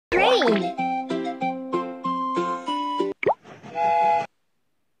train.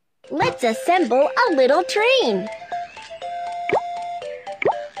 Let's assemble a little train.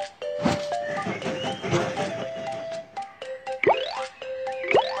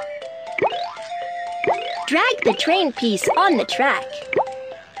 Drag the train piece on the track.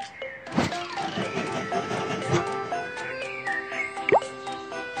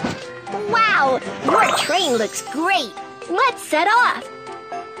 Wow! Your train looks great! Let's set off!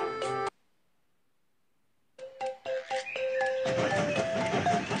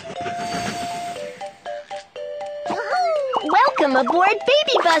 Welcome aboard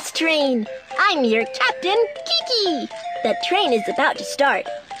Baby Bus Train! I'm your captain, Kiki! The train is about to start.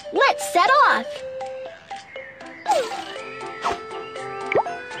 Let's set off!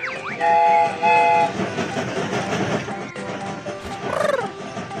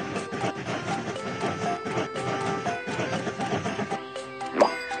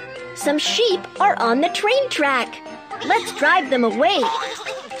 Some sheep are on the train track. Let's drive them away.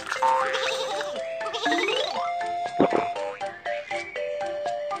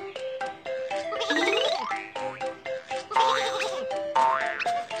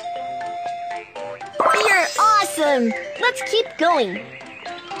 You're awesome! Let's keep going.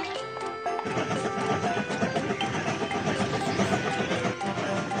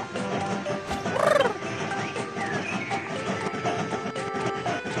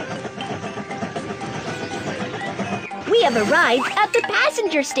 We have arrived at the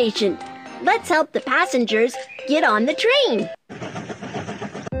passenger station. Let's help the passengers get on the train.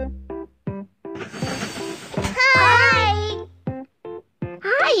 Hi!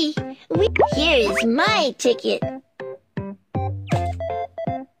 Hi! Here is my ticket.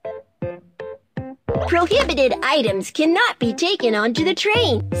 Prohibited items cannot be taken onto the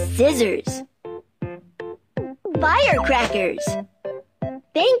train. Scissors. Firecrackers.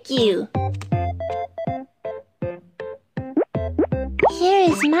 Thank you.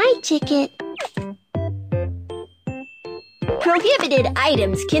 Here is my ticket. Prohibited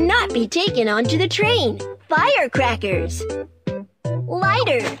items cannot be taken onto the train. Firecrackers.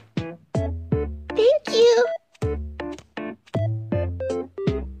 Lighter. Thank you.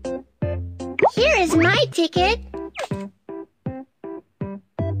 Here is my ticket.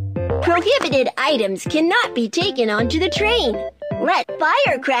 Prohibited items cannot be taken onto the train.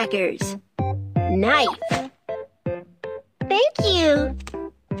 Firecrackers. Knife. Thank you.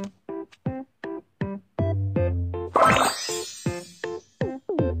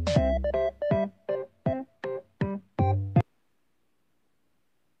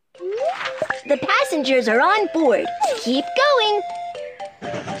 The passengers are on board. Keep going.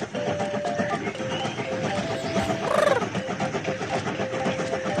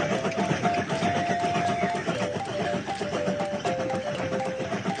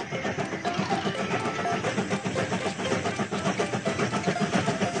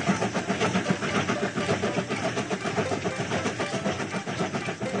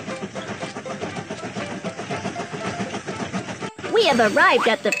 We have arrived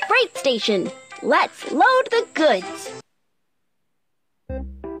at the freight station. Let's load the goods.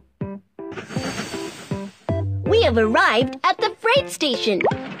 We have arrived at the freight station.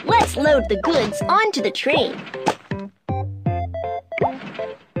 Let's load the goods onto the train.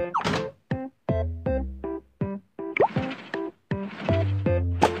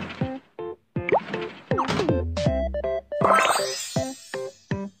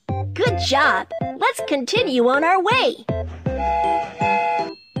 Good job. Let's continue on our way.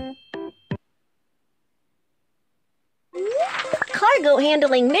 Cargo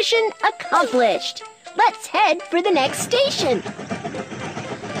handling mission accomplished. Let's head for the next station.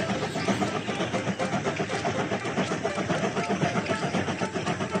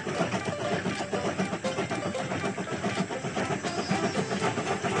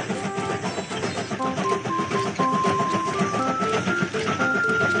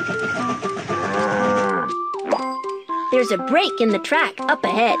 There's a break in the track up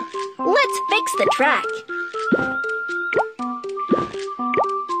ahead. Let's fix the track.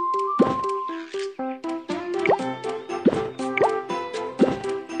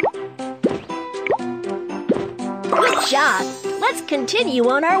 Good job! Let's continue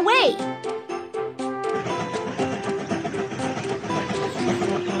on our way.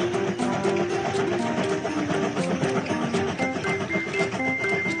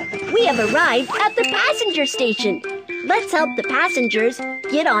 We have arrived at the passenger station. Let's help the passengers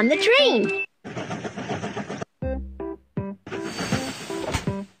get on the train.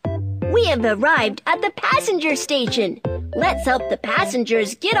 We have arrived at the passenger station. Let's help the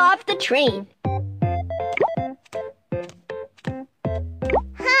passengers get off the train.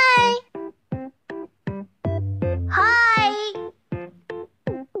 Hi!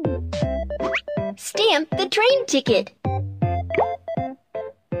 train ticket.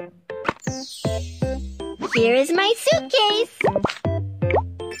 Here is my suitcase.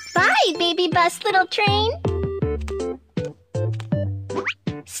 Bye, baby bus, little train.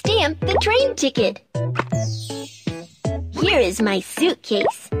 Stamp the train ticket. Here is my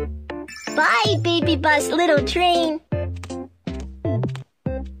suitcase. Bye, baby bus, little train.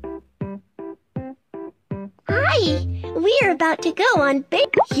 Hi, we're about to go on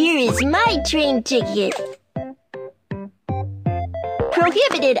Here is my train ticket.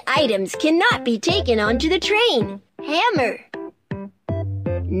 Prohibited items cannot be taken onto the train. Hammer.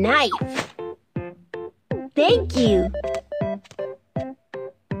 Knife. Thank you.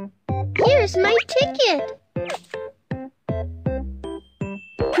 Here's my ticket.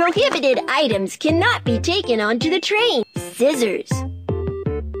 Prohibited items cannot be taken onto the train. Scissors.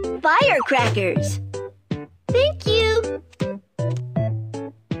 Firecrackers. Thank you.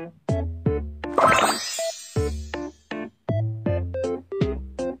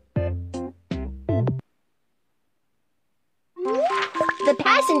 The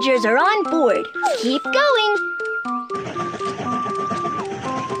passengers are on board. Keep going.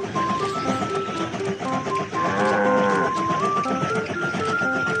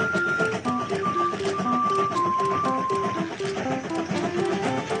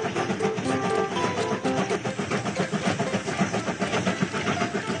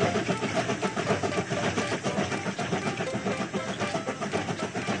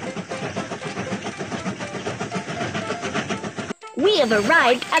 We have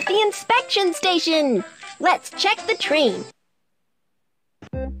arrived at the inspection station. Let's check the train.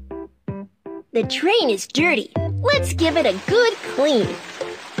 The train is dirty. Let's give it a good clean.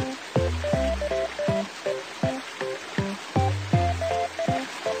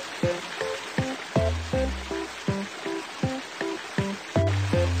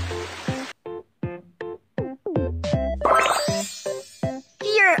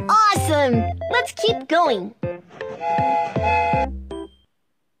 You're awesome! Let's keep going.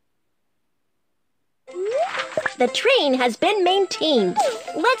 The train has been maintained.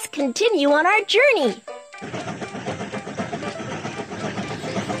 Let's continue on our journey.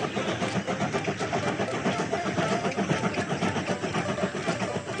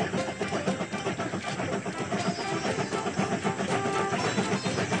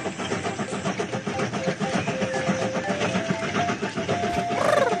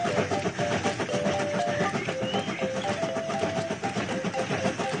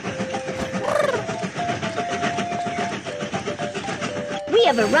 We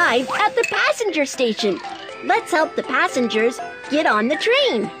have arrived at the passenger station. Let's help the passengers get on the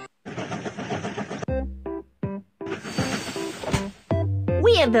train.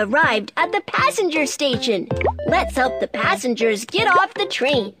 We have arrived at the passenger station. Let's help the passengers get off the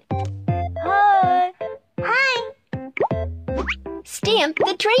train. Hi. Hi. Stamp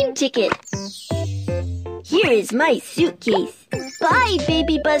the train ticket. Here is my suitcase. Bye,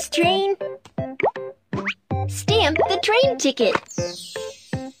 baby bus train. Stamp the train ticket.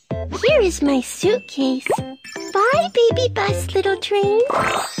 Here is my suitcase. Bye, baby bus, little train.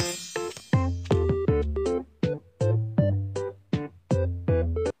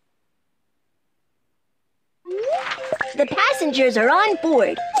 The passengers are on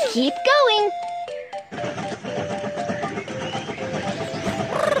board. Keep going.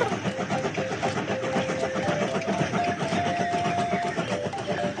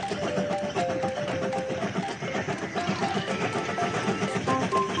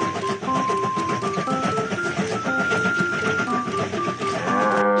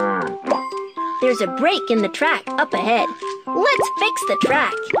 There's a break in the track up ahead. Let's fix the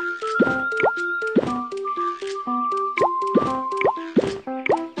track.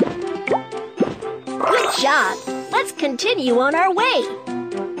 Good job. Let's continue on our way.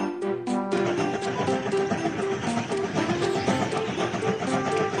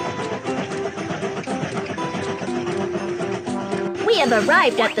 We have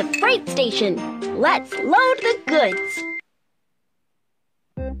arrived at the freight station. Let's load the goods.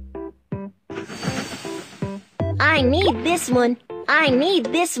 I need this one. I need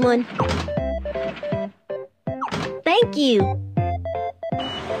this one. Thank you.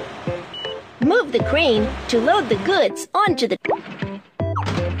 Move the crane to load the goods onto the...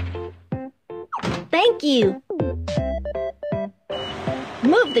 Thank you.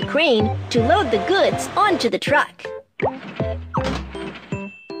 Move the crane to load the goods onto the truck.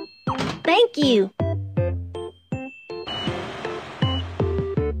 Thank you.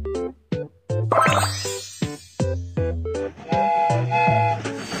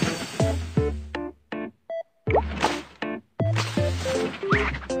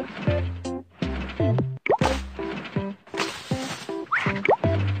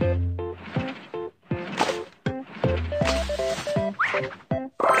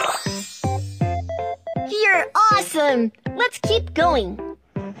 Awesome! Let's keep going.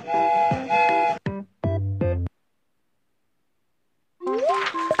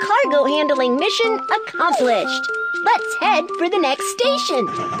 Cargo handling mission accomplished. Let's head for the next station.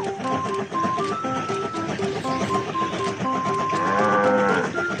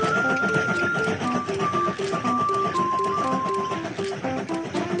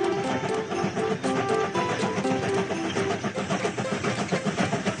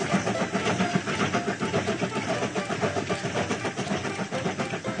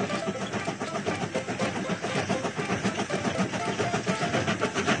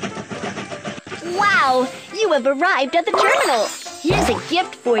 Wow! You have arrived at the terminal. Here's a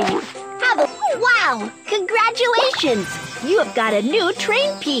gift for you. Wow! Congratulations! You have got a new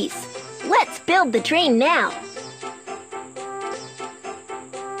train piece. Let's build the train now.